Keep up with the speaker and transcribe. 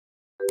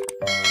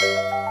What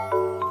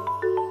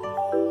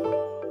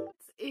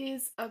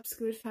is up,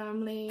 Squid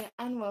Family,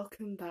 and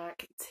welcome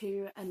back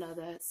to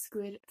another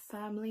Squid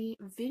Family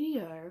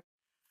video.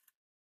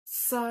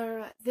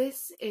 So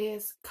this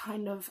is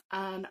kind of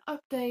an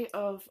update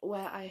of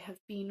where I have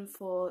been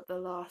for the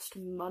last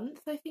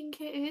month, I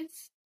think it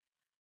is.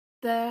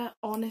 There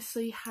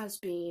honestly has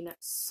been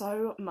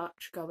so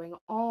much going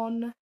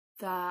on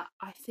that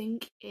I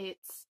think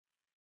it's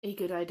a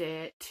good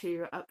idea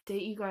to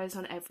update you guys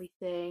on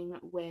everything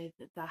with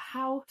the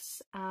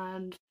house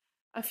and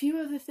a few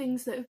other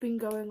things that have been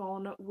going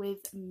on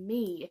with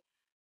me.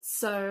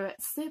 So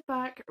sit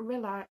back,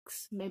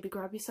 relax, maybe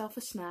grab yourself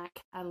a snack,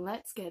 and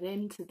let's get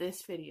into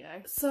this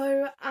video.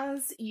 So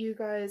as you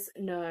guys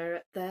know,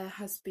 there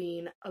has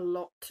been a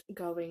lot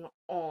going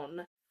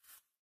on.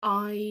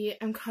 I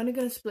am kind of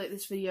going to split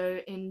this video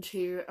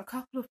into a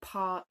couple of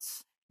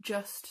parts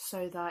just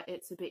so that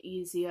it's a bit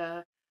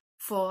easier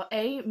for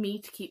A, me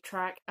to keep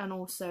track, and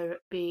also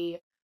B,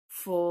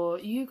 for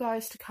you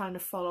guys to kind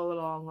of follow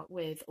along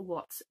with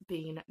what's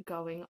been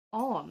going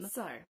on.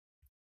 So,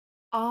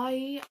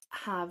 I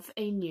have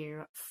a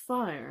new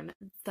phone.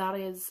 That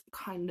is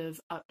kind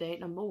of update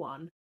number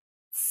one.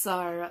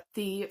 So,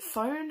 the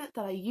phone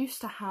that I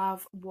used to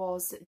have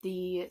was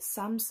the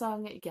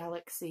Samsung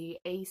Galaxy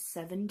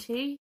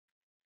A70.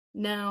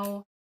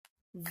 Now,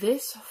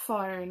 this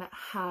phone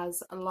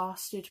has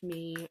lasted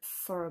me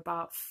for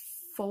about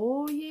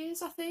 4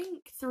 years, I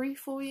think.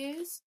 3-4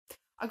 years.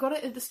 I got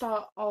it at the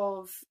start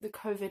of the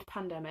COVID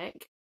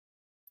pandemic,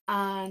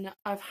 and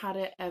I've had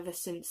it ever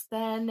since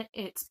then.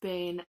 It's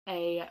been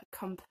a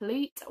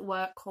complete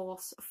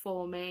workhorse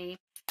for me.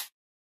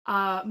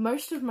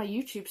 Most of my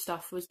YouTube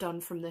stuff was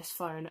done from this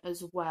phone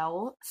as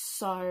well,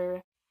 so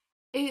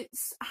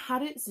it's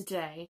had its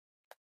day.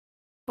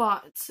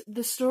 But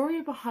the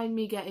story behind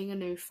me getting a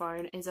new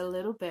phone is a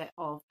little bit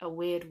of a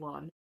weird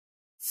one.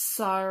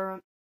 So,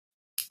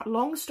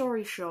 long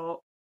story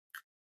short,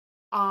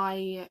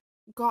 I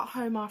got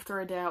home after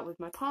a day out with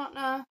my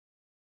partner,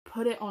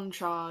 put it on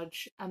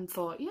charge, and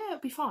thought, yeah, it'll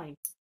be fine.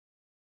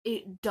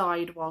 It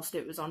died whilst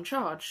it was on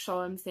charge, so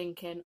I'm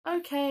thinking,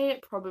 okay,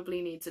 it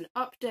probably needs an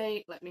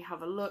update, let me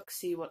have a look,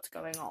 see what's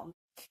going on.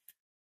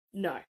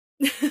 No.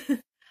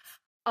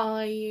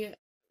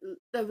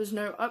 There was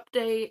no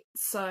update,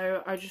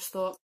 so I just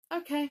thought,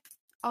 okay,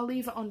 I'll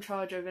leave it on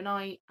charge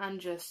overnight and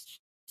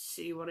just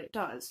see what it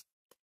does.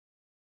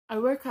 I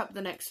woke up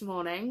the next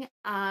morning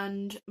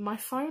and my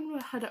phone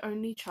had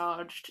only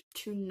charged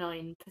to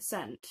 9%.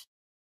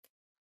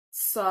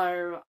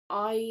 So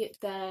I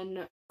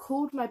then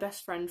called my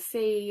best friend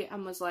Fee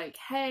and was like,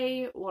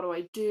 hey, what do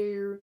I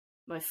do?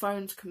 My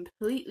phone's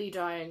completely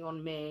dying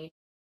on me.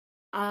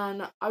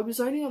 And I was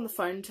only on the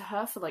phone to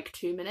her for like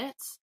 2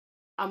 minutes,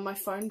 and my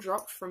phone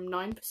dropped from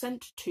 9%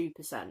 to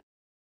 2%.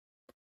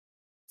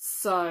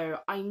 So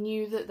I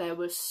knew that there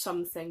was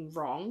something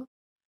wrong.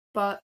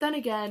 But then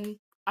again,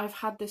 I've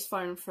had this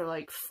phone for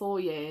like 4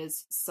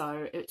 years,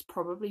 so it's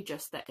probably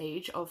just the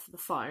age of the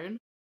phone.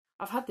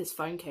 I've had this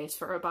phone case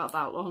for about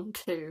that long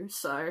too,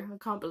 so I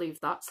can't believe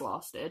that's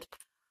lasted.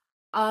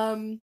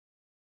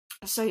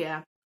 So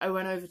yeah, I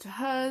went over to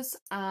hers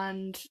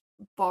and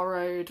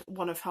borrowed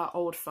one of her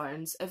old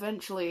phones.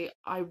 Eventually,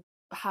 I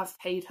have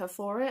paid her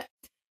for it,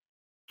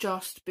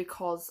 just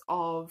because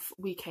of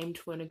we came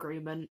to an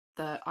agreement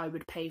that I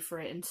would pay for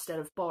it instead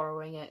of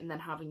borrowing it and then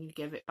having to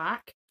give it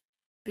back,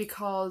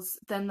 because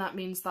then that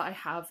means that I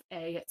have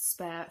a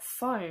spare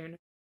phone.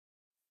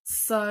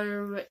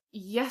 So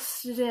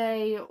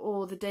yesterday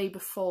or the day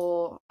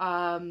before,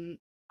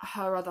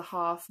 her other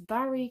half,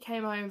 Barry,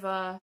 came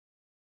over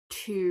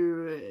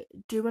to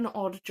do an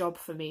odd job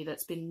for me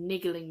that's been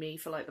niggling me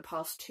for like the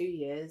past 2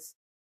 years.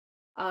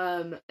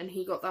 And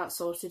he got that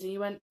sorted and he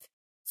went,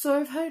 so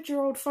I've heard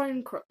your old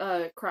phone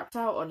crapped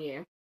out on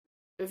you.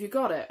 Have you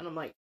got it? And I'm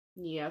like,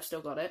 yeah, I've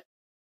still got it.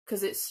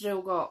 Because it's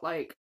still got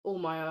like all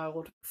my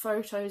old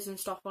photos and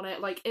stuff on it.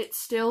 Like, it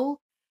still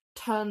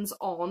turns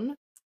on,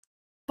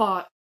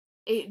 but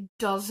it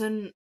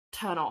doesn't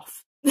turn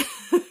off.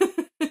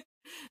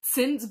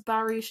 Since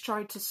Barry's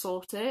tried to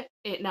sort it,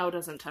 it now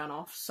doesn't turn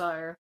off.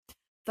 So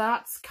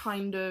that's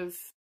kind of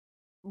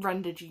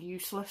rendered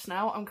useless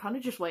now. I'm kind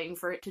of just waiting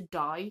for it to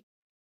die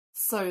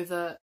so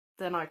that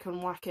then I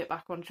can whack it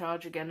back on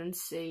charge again and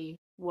see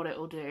what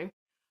it'll do.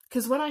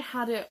 Because when I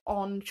had it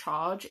on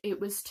charge, it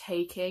was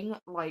taking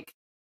like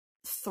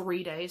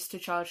 3 days to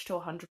charge to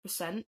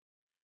 100%.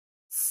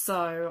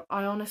 So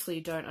I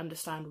honestly don't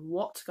understand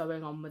what's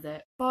going on with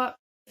it. But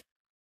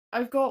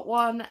I've got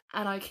one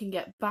and I can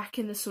get back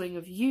in the swing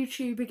of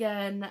YouTube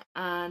again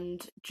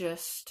and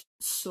just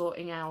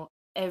sorting out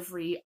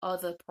every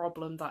other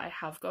problem that I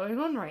have going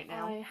on right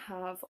now. I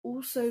have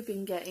also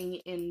been getting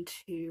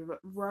into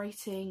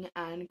writing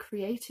and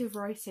creative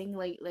writing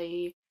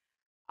lately.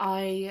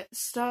 I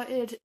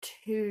started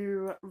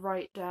to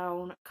write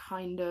down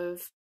kind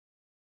of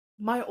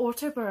my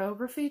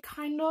autobiography,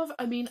 kind of.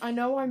 I mean, I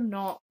know I'm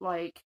not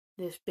like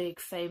this big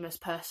famous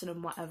person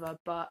and whatever,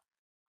 but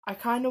I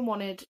kind of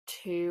wanted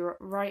to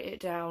write it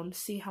down,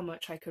 see how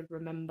much I could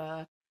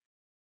remember,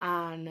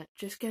 and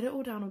just get it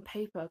all down on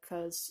paper,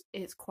 because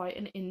it's quite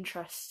an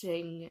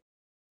interesting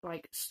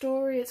like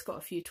story. It's got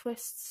a few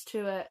twists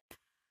to it,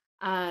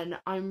 and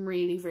I'm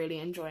really, really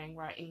enjoying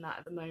writing that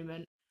at the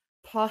moment.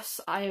 Plus,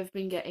 I have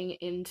been getting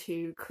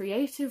into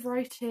creative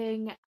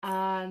writing,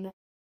 and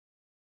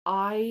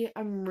I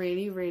am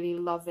really, really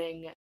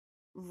loving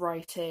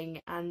writing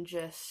and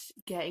just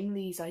getting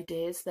these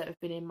ideas that have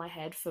been in my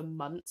head for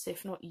months,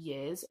 if not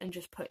years, and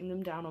just putting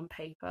them down on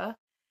paper.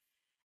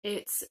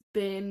 It's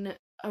been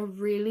a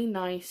really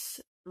nice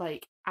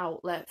like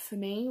outlet for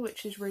me,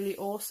 which is really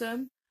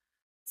awesome.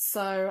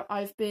 So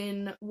I've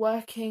been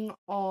working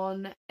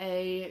on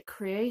a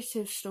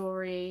creative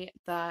story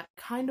that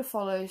kind of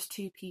follows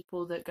two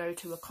people that go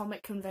to a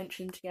comic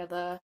convention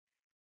together,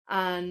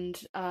 and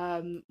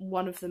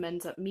one of them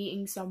ends up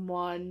meeting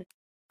someone,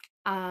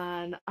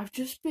 and I've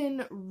just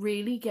been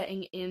really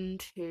getting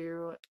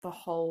into the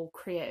whole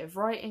creative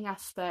writing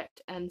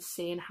aspect and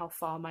seeing how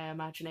far my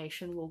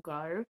imagination will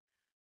go.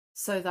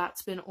 So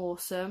that's been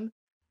awesome.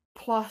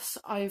 Plus,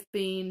 I've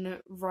been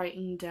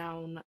writing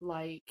down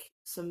like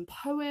some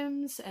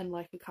poems and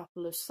like a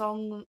couple of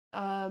song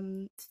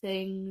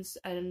things,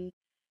 and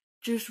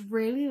just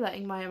really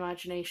letting my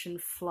imagination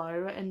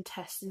flow and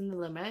testing the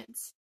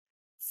limits.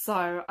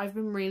 So I've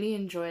been really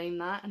enjoying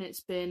that, and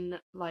it's been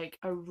like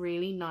a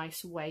really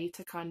nice way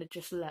to kind of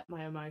just let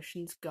my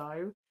emotions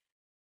go.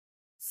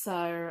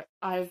 So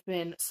I've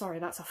been, sorry,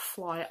 that's a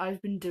fly.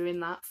 I've been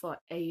doing that for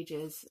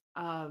ages.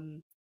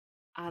 And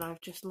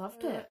I've just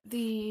loved it.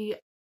 The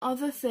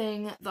other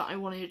thing that I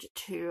wanted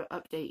to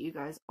update you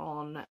guys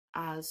on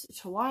as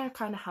to why I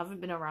kind of haven't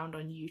been around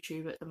on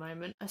YouTube at the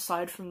moment,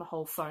 aside from the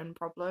whole phone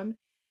problem,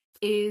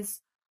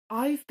 is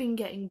I've been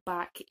getting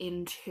back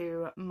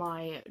into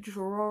my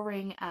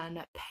drawing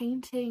and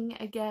painting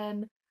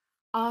again.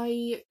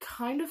 I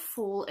kind of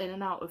fall in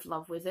and out of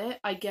love with it.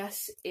 I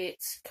guess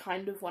it's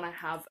kind of when I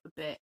have a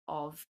bit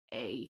of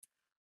a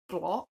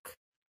block.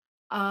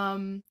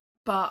 Um,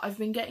 but I've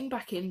been getting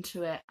back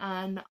into it,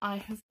 and I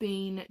have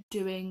been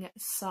doing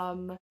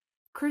some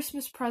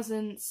Christmas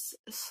presents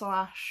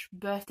slash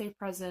birthday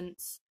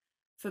presents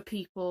for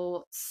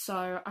people.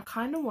 So I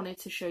kind of wanted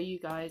to show you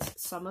guys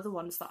some of the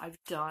ones that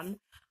I've done.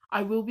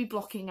 I will be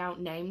blocking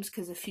out names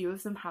because a few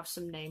of them have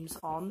some names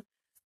on.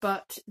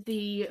 But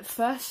the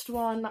first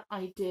one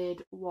I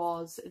did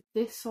was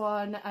this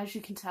one. As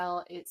you can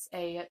tell, it's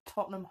a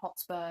Tottenham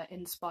Hotspur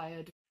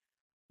inspired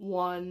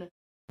one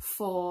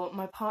for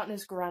my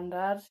partner's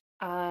granddad,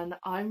 and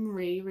I'm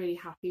really, really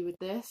happy with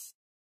this.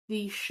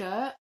 The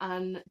shirt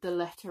and the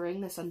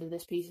lettering that's under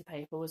this piece of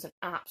paper was an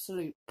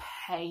absolute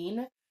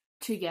pain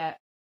to get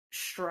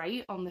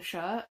straight on the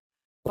shirt,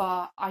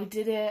 but I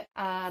did it,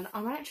 and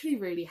I'm actually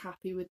really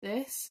happy with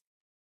this.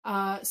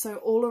 So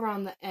all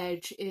around the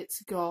edge,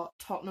 it's got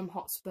Tottenham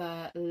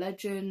Hotspur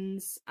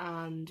legends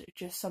and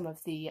just some of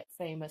the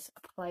famous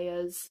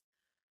players.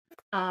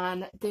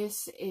 And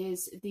this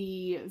is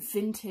the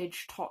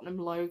vintage Tottenham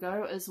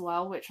logo as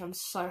well, which I'm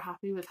so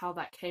happy with how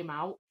that came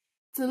out.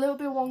 It's a little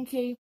bit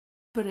wonky,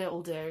 but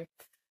it'll do.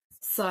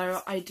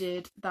 So I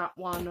did that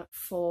one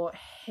for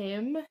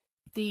him.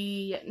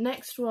 The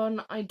next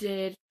one I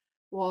did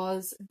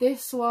was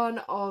this one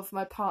of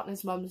my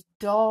partner's mum's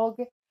dog.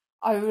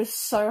 I was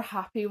so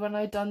happy when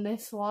I done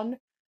this one,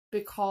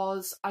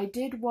 because I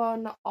did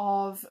one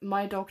of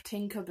my dog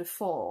Tinker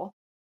before,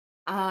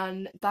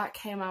 and that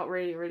came out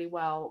really, really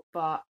well,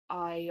 but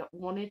I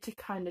wanted to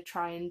kind of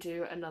try and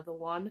do another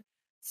one,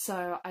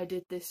 so I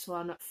did this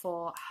one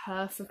for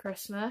her for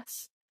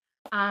Christmas.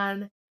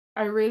 And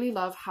I really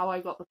love how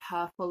I got the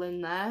purple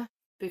in there,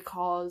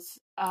 because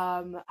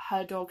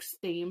her dog's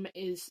theme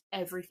is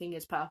everything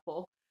is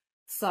purple,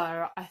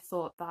 so I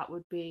thought that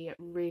would be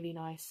really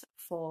nice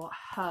for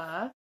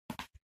her.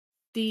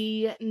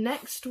 The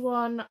next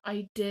one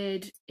I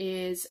did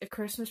is a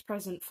Christmas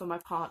present for my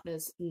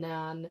partner's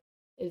nan.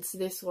 It's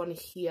this one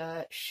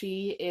here.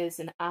 She is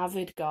an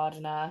avid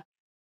gardener,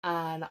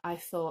 and I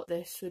thought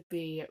this would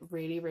be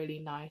really, really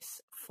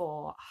nice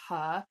for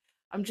her.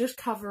 I'm just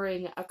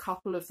covering a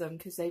couple of them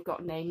because they've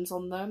got names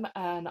on them,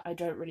 and I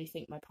don't really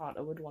think my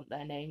partner would want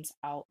their names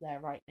out there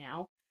right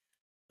now.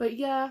 But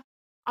yeah,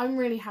 I'm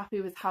really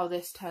happy with how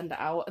this turned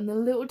out, and the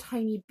little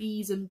tiny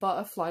bees and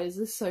butterflies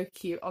are so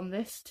cute on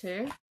this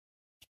too.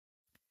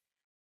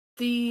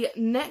 The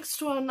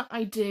next one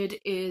I did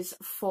is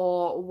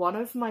for one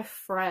of my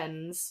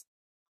friends.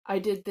 I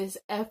did this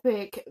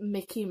epic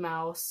Mickey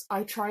Mouse.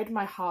 I tried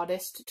my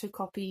hardest to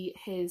copy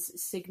his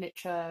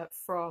signature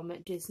from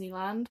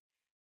Disneyland,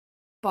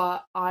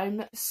 but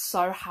I'm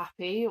so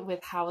happy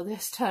with how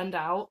this turned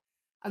out.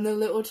 And the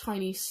little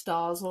tiny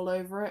stars all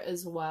over it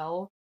as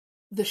well.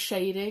 The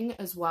shading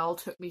as well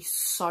took me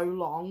so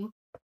long,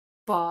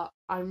 but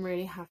I'm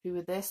really happy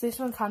with this. This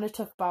one kind of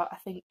took about, I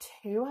think,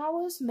 2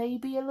 hours,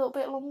 maybe a little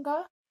bit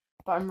longer,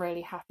 but I'm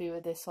really happy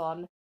with this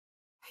one.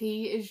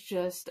 He is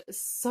just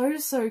so,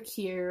 so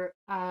cute,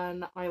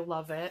 and I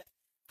love it.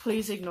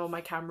 Please ignore my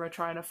camera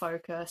trying to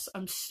focus.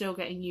 I'm still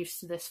getting used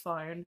to this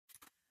phone.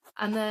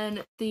 And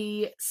then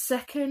the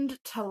second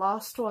to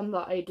last one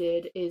that I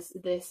did is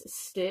this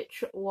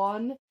Stitch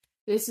one.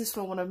 This is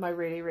for one of my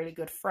really, really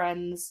good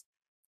friends,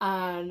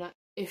 and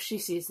if she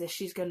sees this,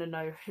 she's gonna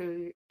know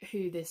who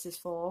this is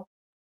for.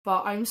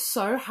 But I'm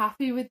so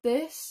happy with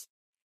this.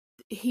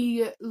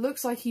 He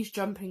looks like he's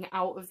jumping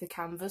out of the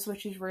canvas,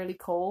 which is really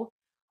cool.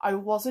 I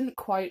wasn't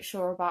quite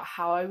sure about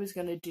how I was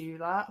gonna do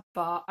that,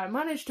 but I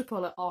managed to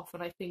pull it off,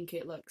 and I think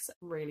it looks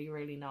really,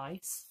 really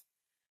nice.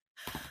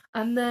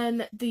 And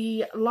then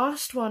the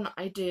last one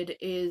I did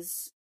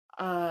is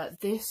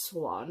this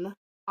one.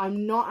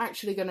 I'm not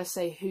actually going to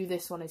say who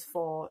this one is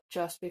for,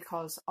 just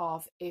because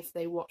of if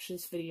they watch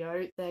this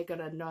video, they're going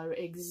to know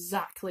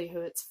exactly who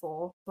it's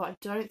for, but I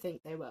don't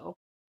think they will.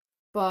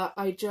 But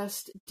I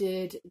just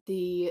did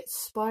the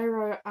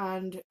Spyro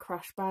and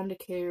Crash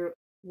Bandicoot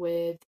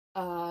with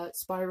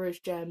Spyro's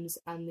gems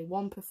and the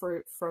Wumpa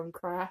fruit from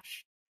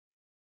Crash,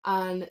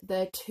 and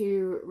their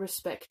two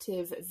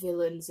respective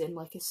villains in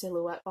like a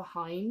silhouette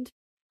behind.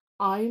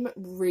 I'm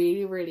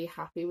really, really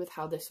happy with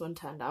how this one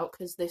turned out,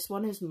 because this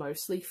one is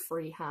mostly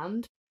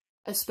freehand,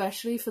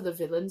 especially for the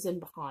villains in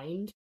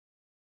behind.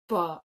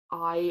 But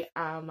I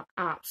am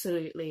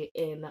absolutely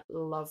in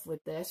love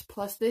with this.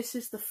 Plus, this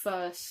is the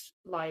first,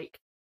 like,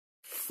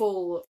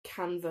 full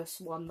canvas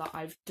one that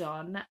I've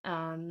done,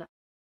 and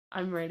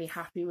I'm really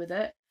happy with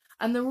it.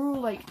 And they're all,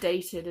 like,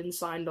 dated and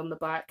signed on the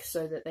back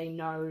so that they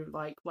know,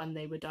 like, when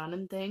they were done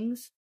and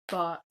things.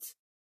 But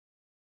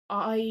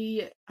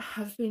I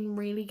have been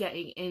really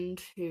getting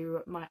into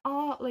my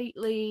art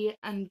lately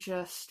and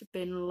just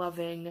been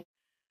loving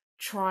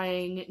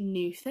trying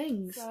new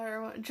things.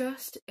 So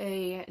just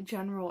a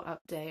general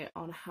update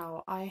on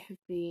how I have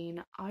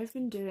been. I've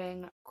been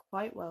doing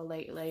quite well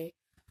lately.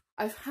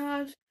 I've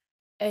had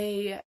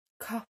a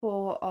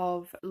couple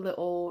of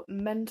little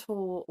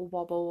mental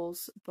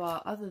wobbles,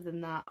 but other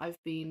than that,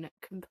 I've been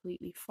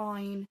completely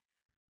fine.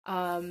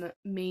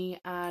 Me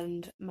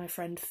and my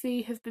friend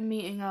Fee have been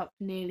meeting up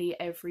nearly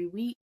every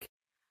week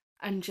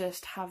and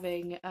just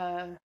having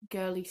a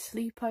girly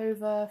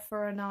sleepover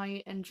for a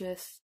night and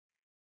just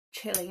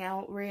chilling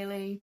out,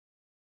 really.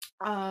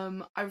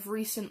 I've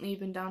recently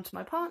been down to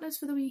my partner's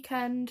for the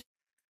weekend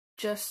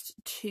just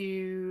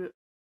to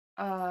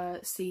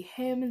see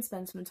him and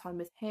spend some time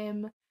with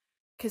him,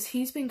 because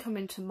he's been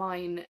coming to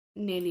mine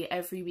nearly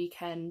every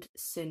weekend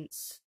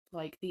since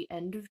like the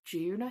end of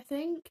June, I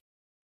think.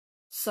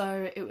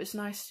 So it was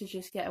nice to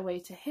just get away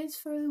to his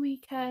for the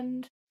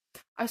weekend.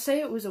 I say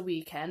it was a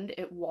weekend,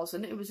 it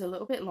wasn't, it was a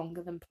little bit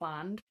longer than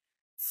planned.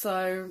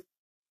 So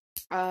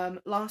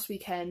last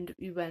weekend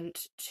we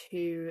went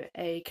to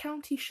a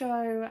county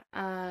show,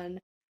 and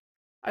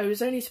I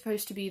was only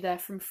supposed to be there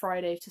from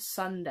Friday to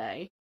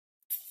Sunday,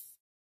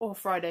 or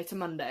Friday to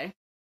Monday,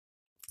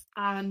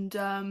 and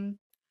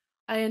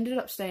I ended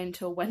up staying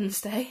till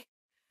Wednesday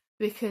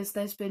because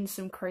there's been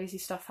some crazy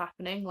stuff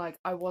happening. Like,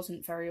 I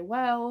wasn't very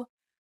well,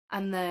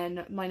 and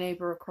then my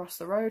neighbour across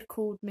the road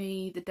called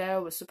me the day I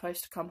was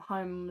supposed to come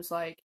home and was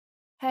like,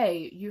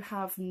 hey, you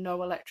have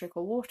no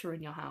electrical water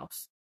in your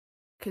house,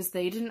 because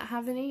they didn't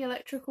have any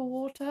electrical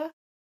water.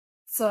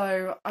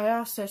 So I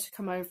asked her to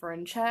come over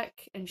and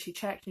check, and she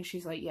checked and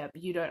she's like, yeah,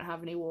 but you don't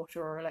have any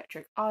water or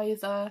electric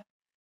either.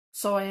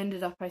 So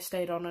I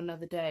stayed on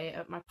another day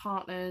at my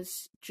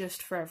partner's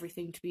just for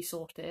everything to be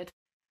sorted.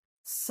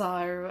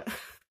 So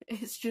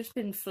it's just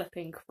been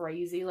flipping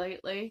crazy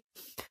lately.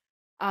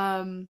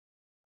 But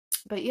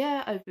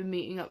yeah, I've been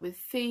meeting up with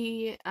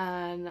Fee,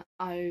 and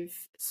I've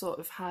sort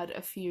of had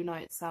a few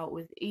nights out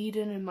with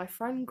Eden and my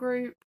friend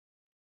group.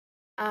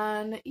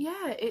 And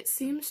yeah, it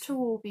seems to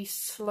all be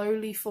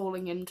slowly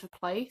falling into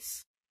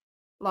place.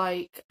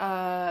 Like,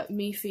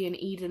 me, Fee, and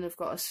Eden have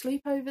got a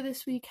sleepover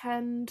this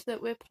weekend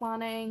that we're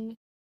planning.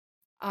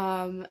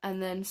 And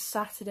then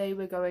Saturday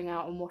we're going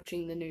out and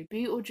watching the new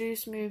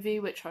Beetlejuice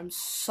movie, which I'm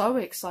so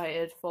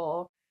excited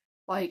for.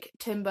 Like,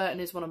 Tim Burton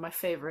is one of my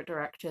favourite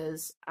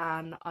directors,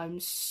 and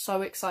I'm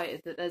so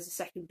excited that there's a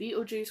second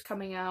Beetlejuice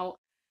coming out.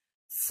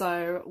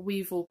 So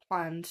we've all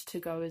planned to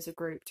go as a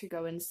group to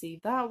go and see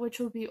that, which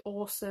will be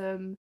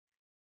awesome.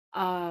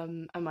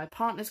 And my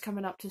partner's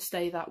coming up to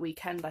stay that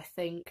weekend, I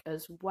think,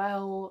 as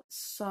well.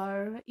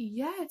 So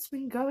yeah, it's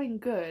been going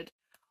good.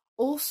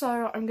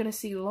 Also, I'm gonna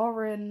see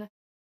Lauren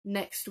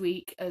next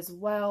week as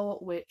well,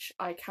 which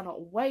I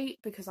cannot wait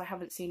because I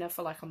haven't seen her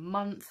for like a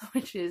month,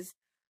 which is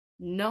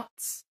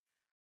nuts.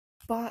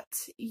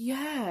 But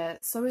yeah,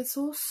 so it's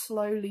all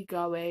slowly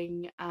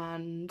going,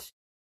 and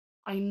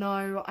I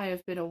know I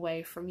have been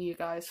away from you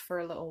guys for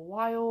a little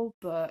while,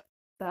 but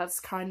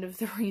that's kind of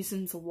the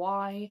reasons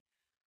why.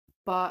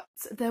 But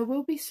there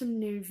will be some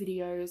new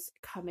videos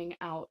coming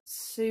out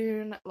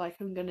soon, like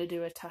I'm gonna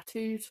do a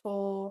tattoo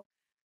tour,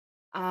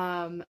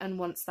 and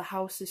once the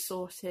house is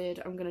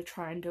sorted, I'm gonna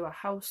try and do a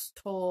house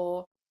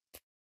tour,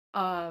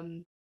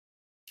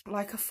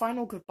 like a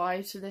final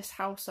goodbye to this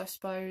house, I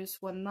suppose,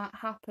 when that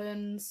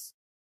happens.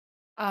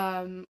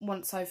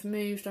 Once I've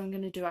moved, I'm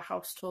gonna do a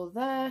house tour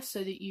there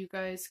so that you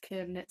guys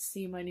can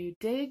see my new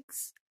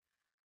digs.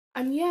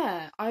 And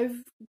yeah,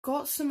 I've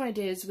got some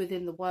ideas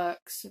within the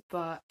works,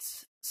 but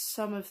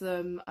some of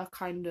them are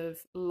kind of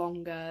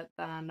longer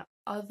than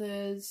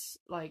others,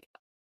 like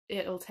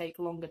it'll take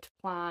longer to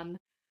plan,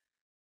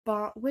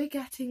 but we're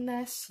getting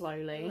there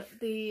slowly.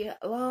 The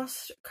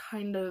last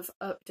kind of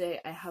update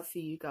I have for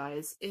you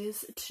guys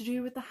is to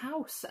do with the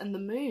house and the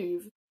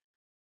move.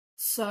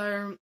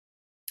 So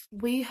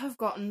we have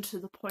gotten to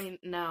the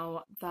point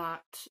now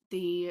that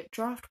the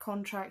draft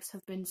contracts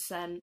have been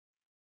sent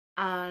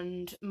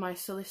and my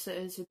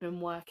solicitors have been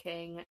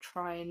working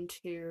trying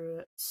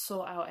to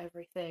sort out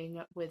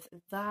everything with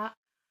that.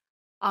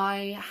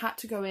 I had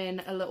to go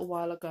in a little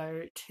while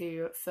ago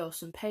to fill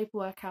some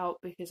paperwork out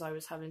because I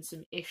was having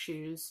some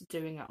issues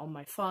doing it on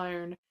my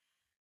phone.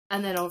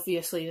 And then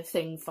obviously the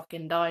thing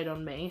fucking died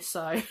on me,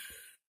 so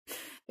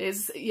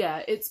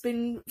it's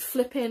been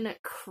flipping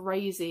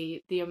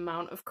crazy the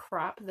amount of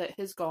crap that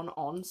has gone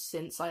on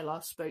since I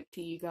last spoke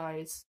to you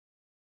guys,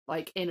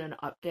 like in an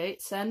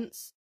update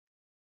sense.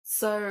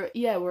 So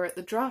yeah, we're at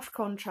the draft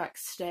contract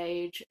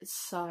stage,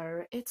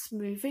 so it's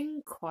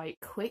moving quite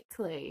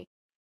quickly.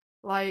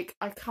 Like,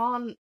 I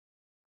can't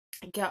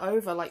get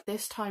over, like,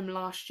 this time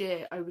last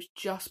year I was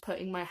just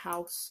putting my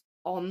house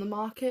on the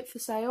market for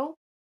sale.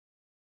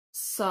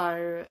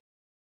 So,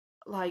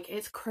 like,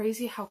 it's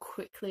crazy how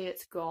quickly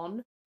it's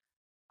gone.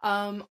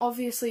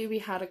 Obviously we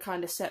had a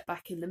kind of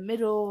setback in the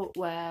middle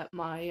where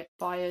my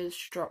buyers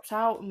dropped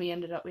out and we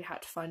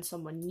had to find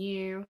someone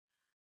new.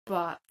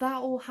 But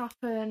that all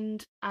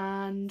happened,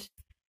 and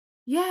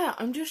yeah,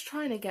 I'm just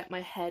trying to get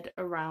my head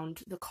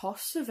around the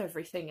costs of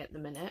everything at the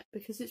minute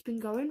because it's been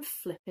going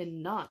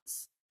flipping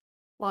nuts.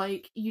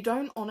 Like, you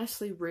don't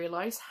honestly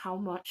realise how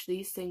much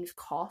these things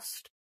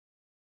cost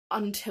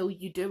until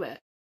you do it.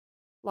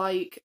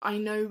 Like, I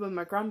know when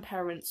my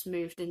grandparents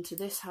moved into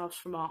this house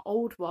from our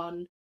old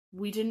one,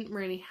 we didn't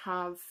really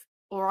have,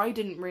 or I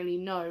didn't really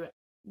know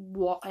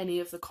what any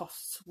of the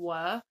costs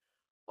were,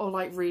 or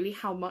like really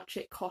how much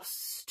it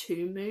costs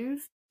to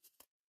move.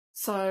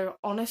 So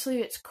honestly,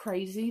 it's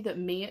crazy that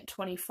me at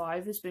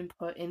 25 has been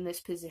put in this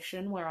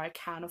position where I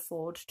can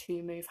afford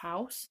to move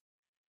house,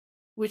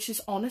 which is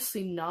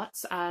honestly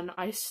nuts, and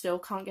I still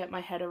can't get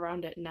my head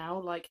around it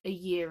now, like a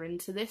year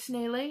into this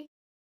nearly.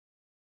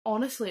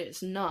 Honestly,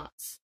 it's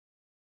nuts.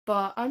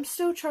 But I'm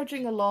still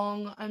trudging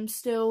along, I'm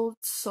still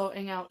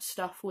sorting out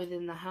stuff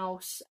within the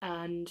house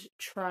and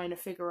trying to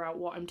figure out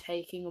what I'm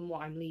taking and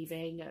what I'm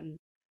leaving, and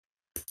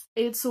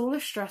it's all a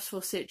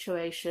stressful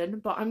situation,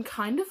 but I'm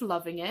kind of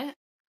loving it.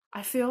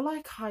 I feel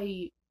like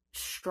I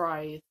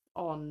strive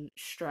on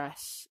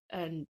stress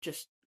and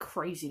just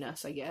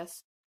craziness, I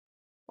guess.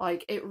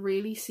 Like, it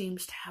really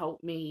seems to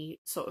help me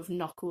sort of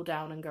knuckle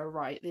down and go,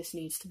 right, this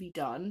needs to be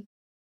done.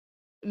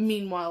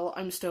 Meanwhile,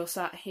 I'm still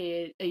sat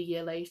here a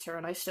year later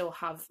and I still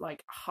have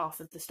like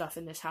half of the stuff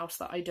in this house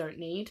that I don't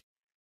need.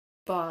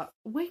 But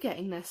we're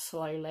getting there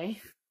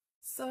slowly.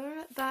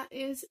 So that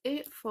is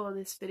it for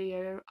this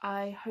video.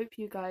 I hope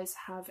you guys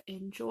have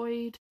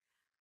enjoyed,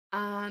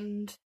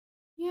 and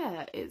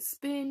yeah, it's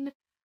been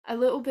a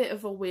little bit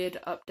of a weird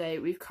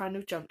update. We've kind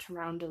of jumped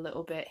around a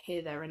little bit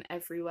here, there and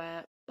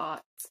everywhere,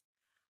 but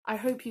I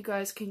hope you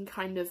guys can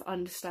kind of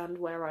understand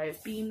where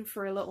I've been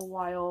for a little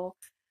while.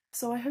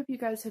 So I hope you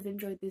guys have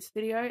enjoyed this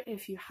video.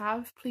 If you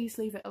have, please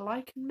leave it a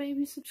like and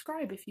maybe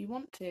subscribe if you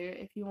want to,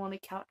 if you want to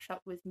catch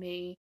up with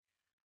me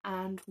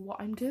and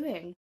what I'm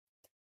doing.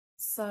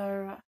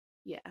 So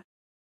yeah,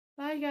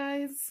 bye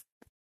guys.